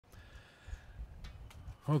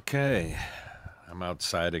Okay, I'm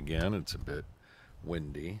outside again. It's a bit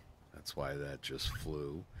windy. That's why that just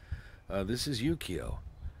flew. This is Ukiyo.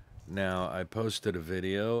 Now, I posted a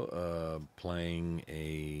video playing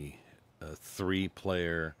a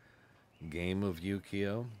three-player game of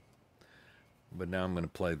Ukiyo, but now I'm going to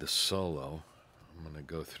play the solo. I'm going to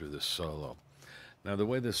go through the solo. Now, the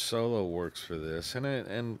way the solo works for this,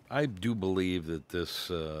 and I do believe that this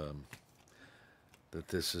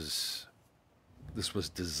was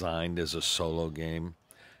designed as a solo game,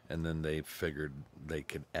 and then they figured they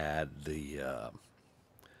could add the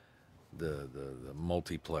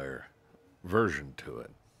multiplayer version to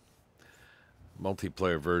it.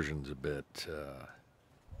 Multiplayer version's a bit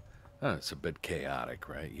it's a bit chaotic,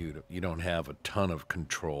 right? You don't have a ton of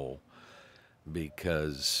control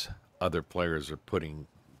because other players are putting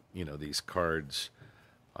these cards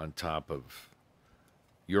on top of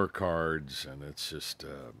your cards, and it's just.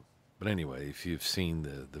 But anyway, if you've seen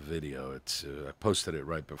the video, it's I posted it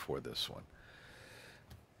right before this one.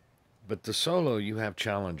 But the solo, you have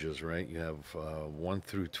challenges, right? You have 1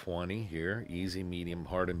 through 20 here, easy, medium,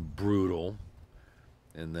 hard, and brutal.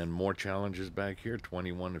 And then more challenges back here,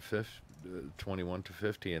 21 to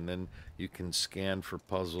 50. And then you can scan for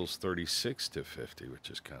puzzles 36 to 50, which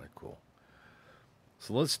is kind of cool.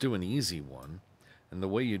 So let's do an easy one. And the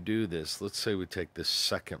way you do this, let's say we take this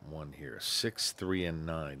second one here, 6, 3, and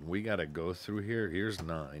 9. We got to go through here. Here's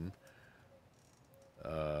 9.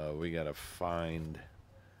 We got to find...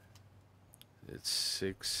 It's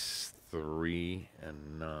 6, 3,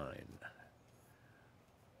 and 9.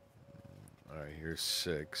 All right, here's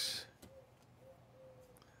 6.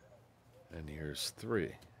 And here's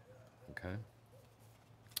 3. Okay?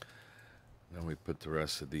 Then we put the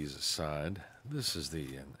rest of these aside. This is the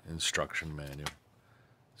instruction manual.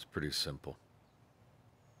 It's pretty simple.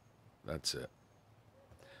 That's it.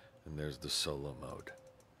 And there's the solo mode.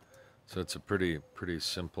 So it's a pretty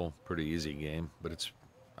simple, pretty easy game, but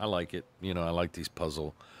I like it. I like these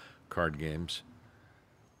puzzle card games.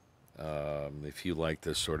 If you like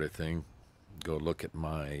this sort of thing, go look at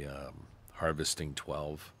my Harvesting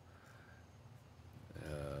 12.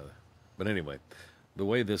 But anyway, the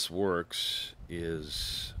way this works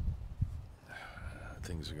is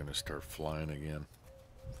things are going to start flying again.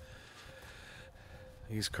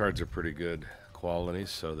 These cards are pretty good quality,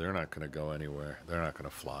 so they're not going to go anywhere. They're not going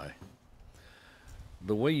to fly.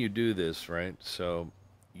 The way you do this, right? So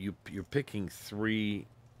you're picking three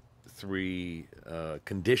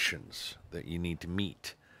conditions that you need to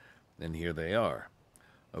meet, and here they are: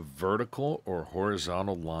 a vertical or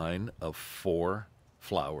horizontal line of 4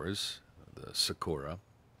 flowers, the sakura,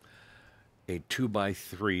 a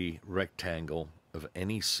 2x3 rectangle of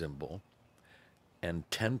any symbol, and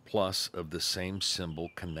 10 plus of the same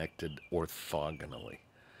symbol connected orthogonally.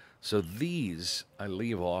 So these I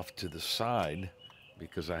leave off to the side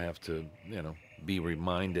because I have to, be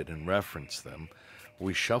reminded and reference them.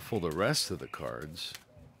 We shuffle the rest of the cards,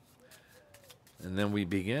 and then we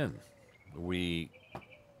begin. You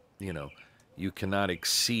cannot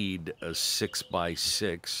exceed a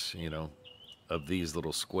 6x6, of these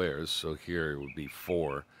little squares. So here it would be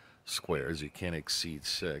 4 squares. You can't exceed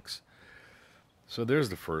 6. So there's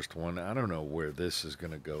the first one. I don't know where this is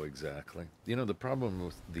going to go exactly. The problem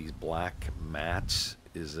with these black mats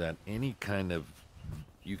is that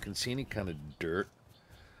you can see any kind of dirt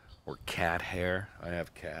or cat hair. I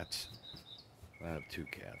have cats. I have 2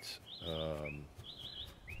 cats. I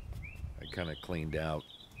kind of cleaned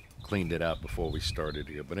it out before we started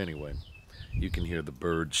here. But anyway, you can hear the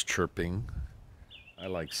birds chirping. I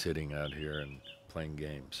like sitting out here and playing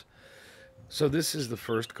games. So this is the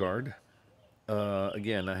first card.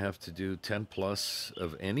 Again, I have to do 10 plus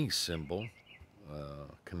of any symbol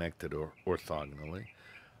connected or orthogonally,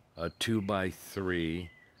 a 2x3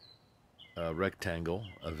 rectangle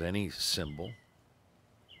of any symbol,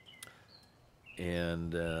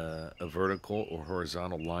 and a vertical or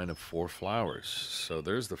horizontal line of 4 flowers. So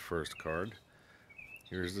there's the first card.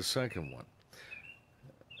 Here's the second one.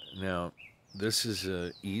 Now, this is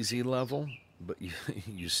an easy level, but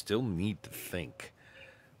you still need to think.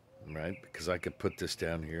 Right, because I could put this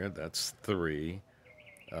down here. That's 3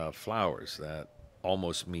 flowers. That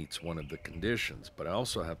almost meets one of the conditions. But I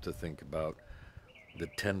also have to think about the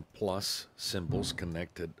 10 plus symbols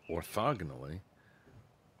connected orthogonally.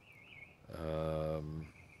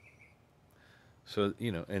 So,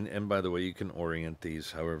 and by the way, you can orient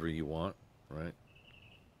these however you want, right?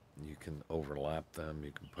 You can overlap them.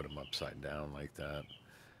 You can put them upside down like that.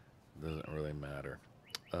 Doesn't really matter.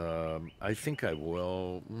 I think I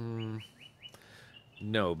will.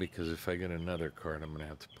 No, because if I get another card, I'm going to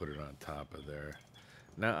have to put it on top of there.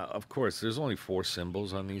 Now, of course, there's only 4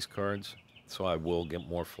 symbols on these cards, so I will get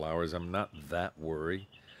more flowers. I'm not that worried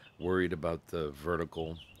about the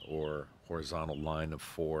vertical or horizontal line of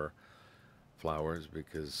 4 flowers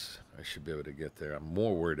because I should be able to get there. I'm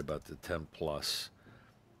more worried about the 10 plus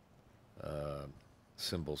uh,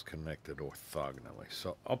 symbols connected orthogonally.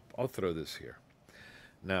 So I'll throw this here.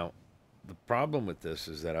 Now, the problem with this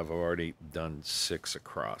is that I've already done 6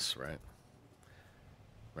 across, right?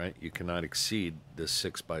 Right? You cannot exceed the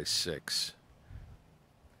 6 by 6.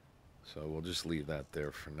 So we'll just leave that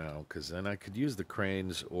there for now, because then I could use the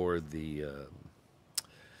cranes or the. I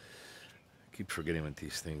keep forgetting what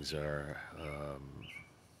these things are.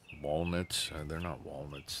 Walnuts. They're not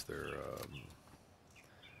walnuts. They're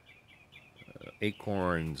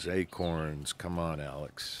acorns. Acorns. Come on,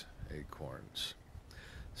 Alex. Acorns.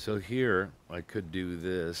 So here I could do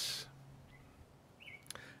this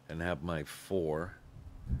and have my 4.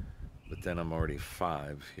 But then I'm already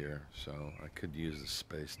 5 here, so I could use the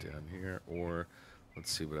space down here, or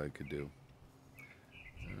let's see what I could do.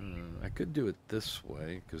 I could do it this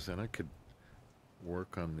way, because then I could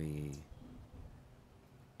work on the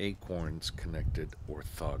acorns connected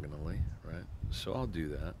orthogonally, right? So I'll do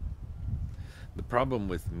that. The problem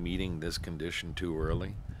with meeting this condition too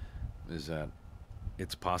early is that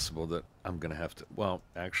it's possible that I'm going to have to, well,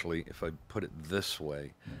 actually, if I put it this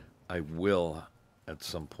way, I will at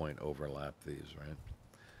some point overlap these, right?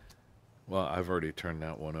 Well, I've already turned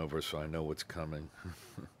that one over, so I know what's coming.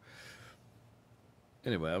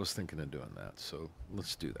 Anyway, I was thinking of doing that, so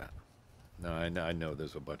let's do that. Now, I know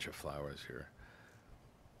there's a bunch of flowers here.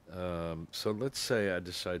 So let's say I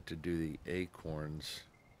decide to do the acorns.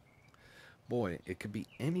 Boy, it could be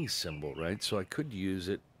any symbol, right? So I could use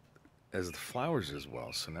it as the flowers as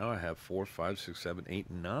well. So now I have 4, 5, 6, 7, 8,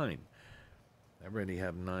 and 9. I already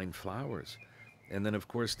have 9 flowers. And then, of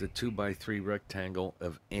course, the 2 by 3 rectangle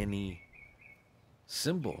of any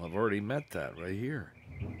symbol. I've already met that right here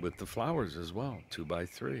with the flowers as well, 2 by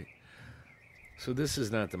 3. So this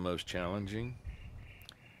is not the most challenging.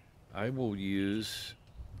 I will use,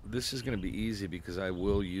 this is going to be easy because I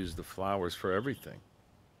will use the flowers for everything.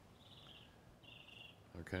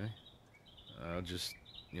 Okay? I'll just,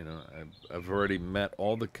 I've already met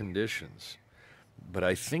all the conditions. But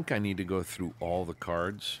I think I need to go through all the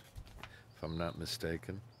cards, if I'm not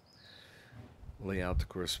mistaken. Lay out the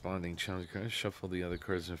corresponding challenge cards, shuffle the other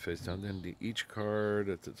cards in face down, then each card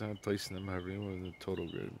at the time, placing them however you want in the total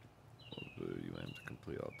grid. You aim to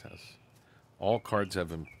complete all tests. All cards have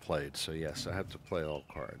been played, so yes, I have to play all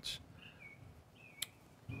cards.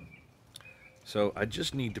 So I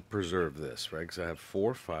just need to preserve this, right? Because I have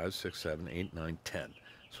 4, 5, 6, 7, 8, 9, 10.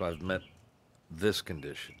 So I've met this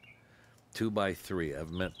condition. 2 by 3,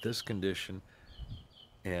 I've met this condition,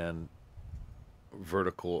 and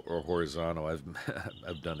vertical or horizontal,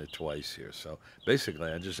 I've done it twice here. So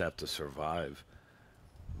basically, I just have to survive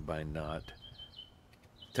by not.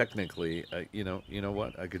 Technically, you know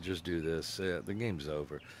what? I could just do this. The game's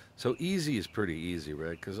over. So easy is pretty easy,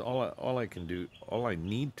 right? Because all I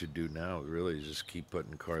need to do now really is just keep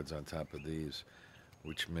putting cards on top of these,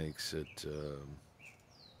 which makes it.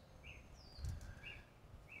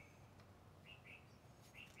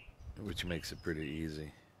 Which makes it pretty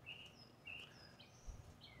easy.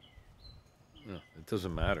 No, it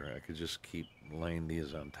doesn't matter. I could just keep laying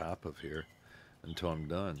these on top of here until I'm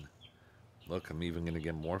done. Look, I'm even going to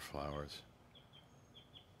get more flowers.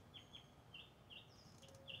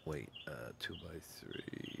 Wait, 2 by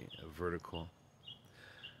 3, a vertical.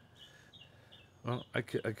 Well, I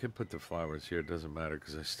could put the flowers here. It doesn't matter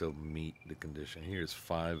because I still meet the condition. Here's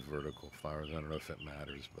 5 vertical flowers. I don't know if it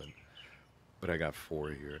matters, but I got 4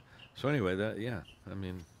 here. So anyway,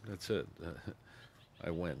 that's it. I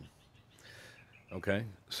win. Okay,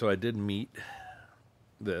 so I did meet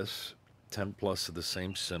this 10 plus of the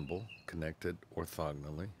same symbol connected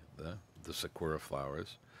orthogonally, the sakura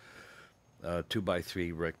flowers. 2 by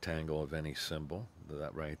 3 rectangle of any symbol,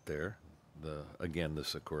 that right there. Again, the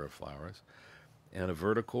sakura flowers. And a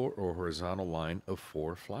vertical or horizontal line of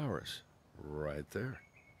 4 flowers right there.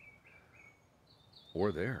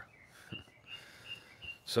 Or there.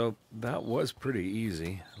 So that was pretty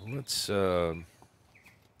easy. Let's,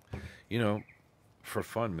 for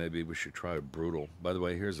fun, maybe we should try a brutal. By the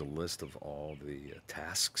way, here's a list of all the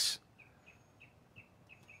tasks.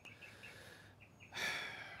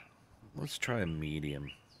 Let's try a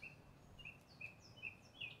medium.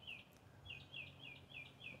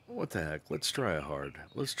 What the heck? Let's try a hard.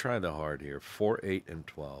 Let's try the hard here. 4, 8, and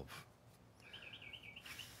 12.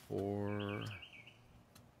 4.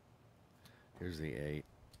 Here's the 8.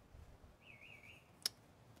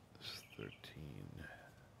 13.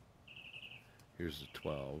 Here's the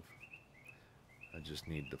 12. I just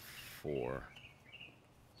need the 4.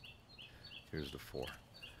 Here's the 4.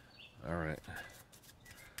 All right.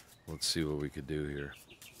 Let's see what we could do here.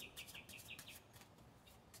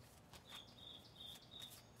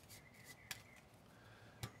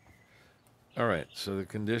 All right, so the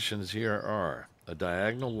conditions here are a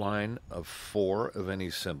diagonal line of 4 of any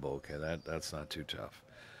symbol. Okay, that's not too tough.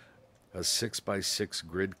 A 6x6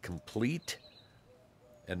 grid complete,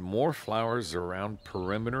 and more flowers around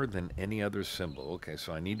perimeter than any other symbol. Okay,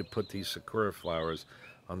 so I need to put these sakura flowers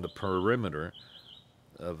on the perimeter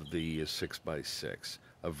of the 6x6.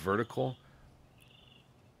 A vertical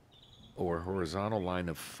or horizontal line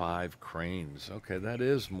of 5 cranes. Okay, that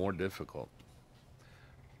is more difficult.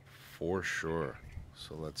 For sure.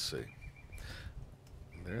 So let's see.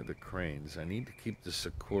 There are the cranes. I need to keep the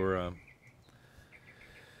sakura.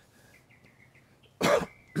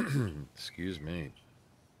 Excuse me.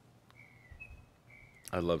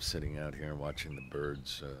 I love sitting out here and watching the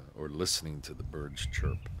birds, or listening to the birds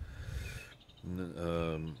chirp.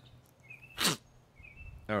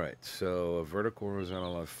 All right, so a vertical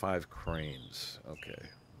horizontal of 5 cranes. Okay,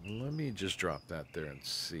 let me just drop that there and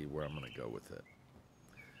see where I'm going to go with it.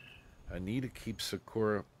 I need to keep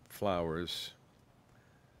sakura flowers.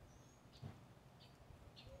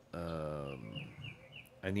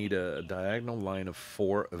 I need a diagonal line of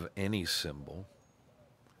 4 of any symbol.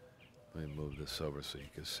 Let me move this over so you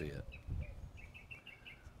can see it.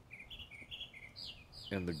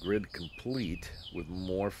 And the grid complete with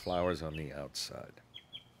more flowers on the outside.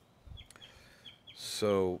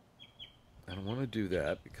 So I don't want to do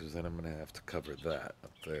that because then I'm going to have to cover that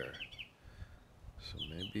up there. So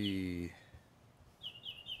maybe,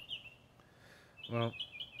 well,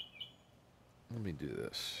 let me do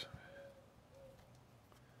this.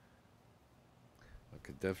 I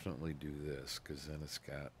could definitely do this because then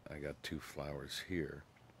I got 2 flowers here.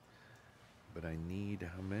 But I need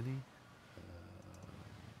how many?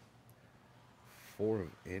 4 of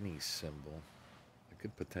any symbol. I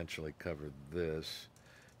could potentially cover this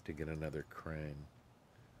to get another crane.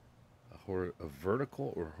 A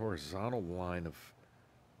vertical or horizontal line of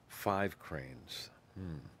 5 cranes.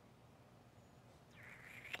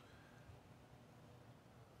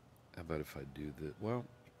 How about if I do this? Well,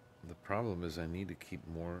 the problem is I need to keep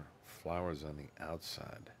more flowers on the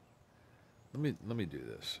outside. Let me do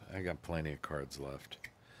this. I got plenty of cards left.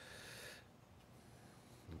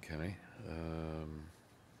 Okay.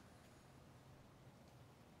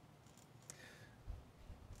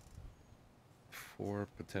 4,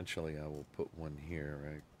 potentially I will put 1 here,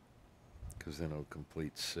 right? Because then it'll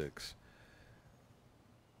complete 6.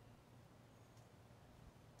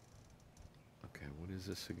 Okay, what is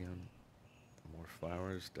this again? More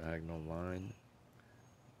flowers, diagonal line.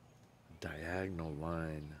 Diagonal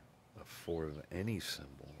line of 4 of any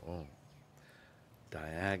symbol. Oh,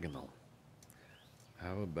 diagonal.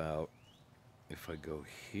 How about if I go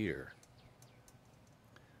here?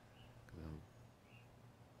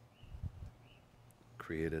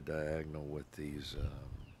 Create a diagonal with these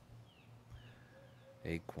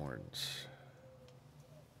acorns.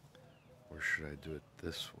 Or should I do it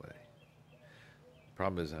this way?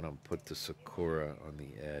 Problem is I don't put the sakura on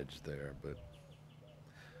the edge there, but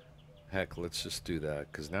heck, let's just do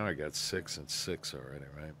that, because now I got 6 and 6 already,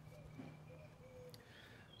 right?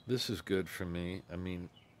 This is good for me. I mean,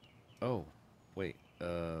 oh, wait.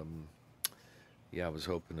 Yeah, I was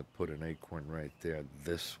hoping to put an acorn right there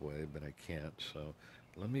this way, but I can't. So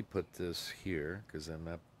let me put this here, because then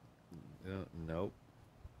that, nope.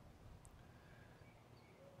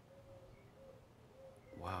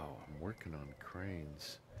 Wow, I'm working on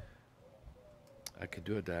cranes. I could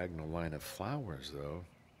do a diagonal line of flowers, though.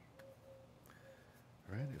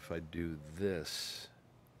 Right? If I do this,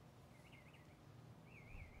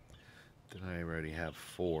 then I already have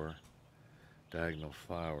 4 diagonal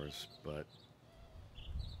flowers, but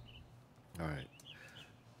all right.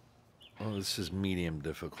 Well, this is medium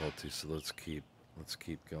difficulty, so let's keep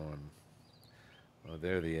going. Oh,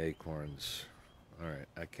 there are the acorns. All right,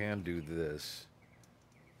 I can do this.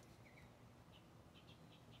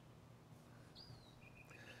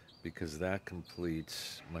 Because that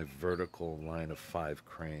completes my vertical line of 5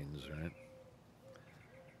 cranes, right?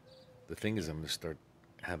 The thing is, I'm going to start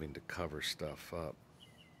having to cover stuff up.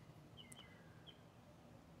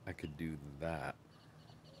 I could do that.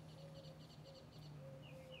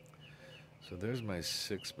 So there's my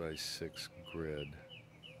 6x6 grid.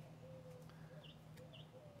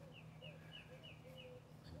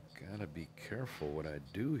 Gotta be careful what I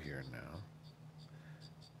do here now.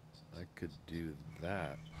 I could do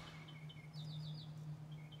that.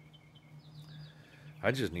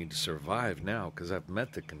 I just need to survive now because I've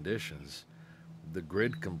met the conditions. The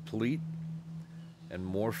grid complete and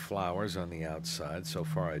more flowers on the outside. So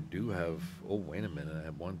far I do have, oh, wait a minute. I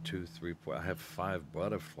have 1, 2, 3, 4. I have 5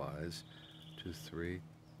 butterflies. 2, 3,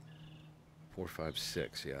 4, 5,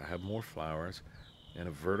 6. Yeah, I have more flowers and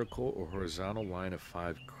a vertical or horizontal line of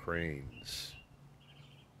 5 cranes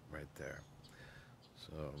right there.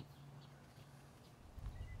 So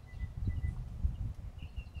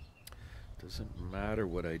doesn't matter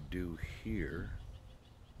what I do here.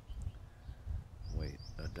 Wait,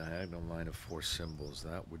 a diagonal line of 4 symbols.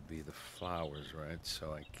 That would be the flowers, right?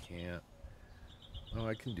 So I can't. Oh,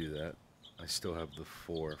 I can do that. I still have the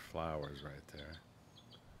 4 flowers right there.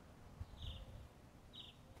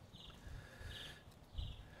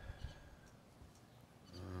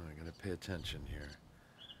 Oh, I gotta pay attention here.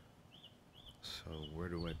 So where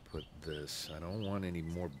do I put this? I don't want any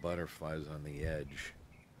more butterflies on the edge.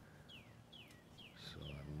 So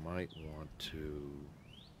I might want to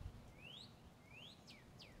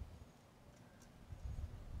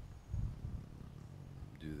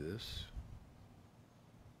do this.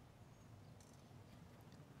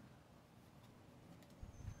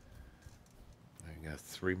 I got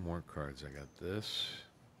 3 more cards. I got this.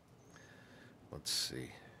 Let's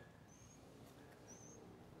see.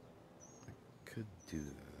 I could do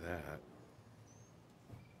that.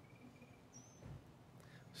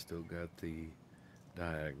 Still got the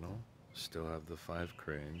diagonal. Still have the 5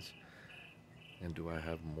 cranes. And do I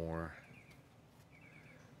have more?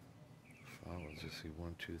 Flowers. Let's see.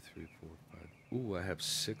 1, 2, 3, 4, 5. Ooh, I have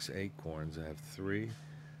 6 acorns. I have 3,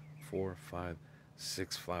 4, 5,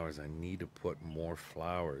 6 flowers. I need to put more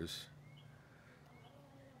flowers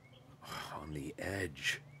on the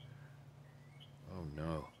edge. Oh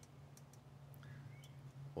no.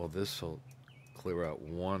 Well, this will clear out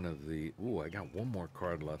one of the. Ooh, I got 1 more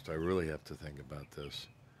card left. I really have to think about this.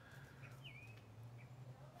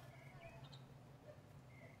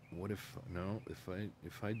 What if, no,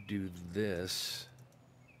 if I do this,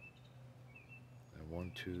 I have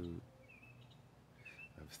 1, 2,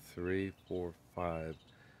 I have 3, 4, 5,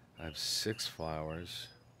 I have 6 flowers,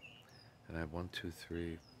 and I have 1, 2,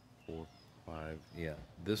 3, 4, 5, yeah,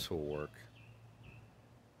 this will work.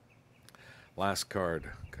 Last card,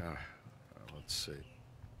 God, let's see.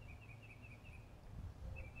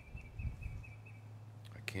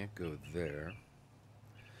 I can't go there.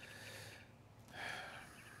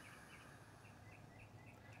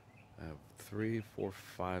 I have 3, 4,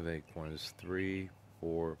 5 acorns, 3,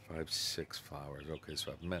 4, 5, 6 flowers. Okay,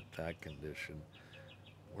 so I've met that condition.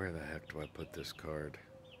 Where the heck do I put this card?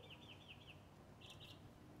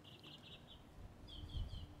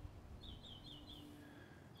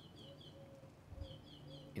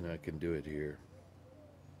 You know, I can do it here.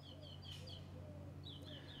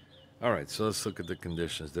 All right, so let's look at the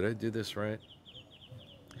conditions. Did I do this right?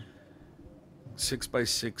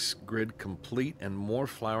 6x6 grid complete and more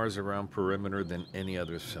flowers around perimeter than any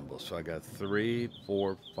other symbol. So I got 3,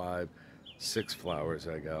 4, 5, 6 flowers.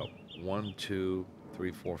 I got 1, 2,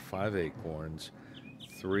 3, 4, 5 acorns,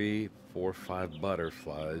 3, 4, 5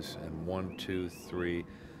 butterflies, and 1, 2, 3,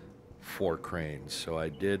 4 cranes. So I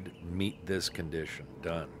did meet this condition.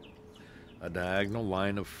 Done. A diagonal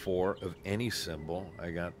line of 4 of any symbol. I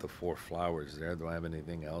got the 4 flowers there. Do I have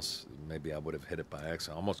anything else? Maybe I would have hit it by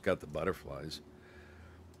accident. I almost got the butterflies.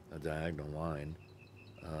 A diagonal line.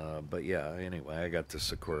 But yeah, anyway, I got the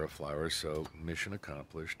sakura flowers, so mission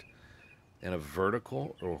accomplished. And a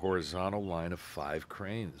vertical or horizontal line of 5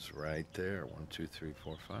 cranes right there. 1, 2, 3,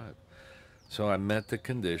 4, 5. So I met the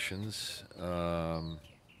conditions.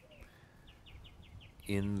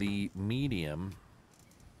 In the medium,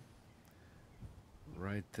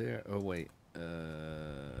 right there. Oh, wait.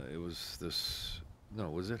 It was this. No,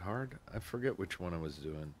 was it hard? I forget which one I was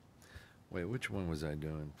doing. Wait, which one was I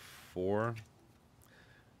doing? 4.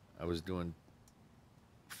 I was doing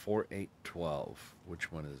 4, 8, 12.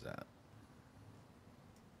 Which one is that?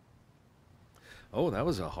 Oh, that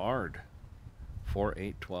was a hard. 4,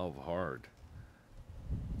 8, 12 hard.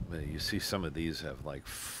 You see some of these have like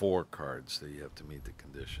 4 cards that you have to meet the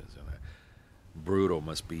conditions. And brutal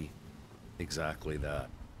must be exactly that.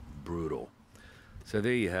 Brutal. So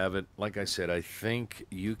there you have it. Like I said, I think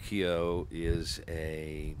Ukiyo is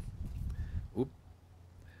a.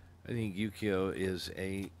 I think Ukiyo is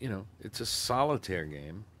a, it's a solitaire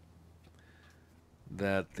game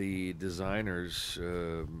that the designers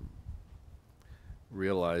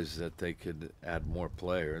realized that they could add more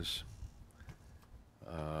players.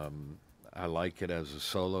 I like it as a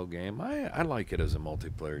solo game. I like it as a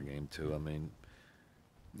multiplayer game too. I mean,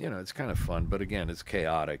 it's kind of fun, but again, it's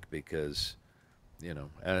chaotic because You know,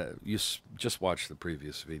 just watch the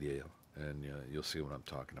previous video and you'll see what I'm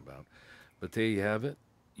talking about. But there you have it,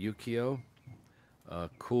 Ukiyo, a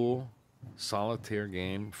cool solitaire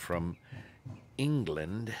game from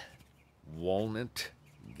England, Walnut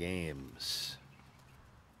Games.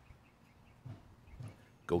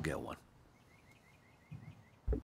 Go get one.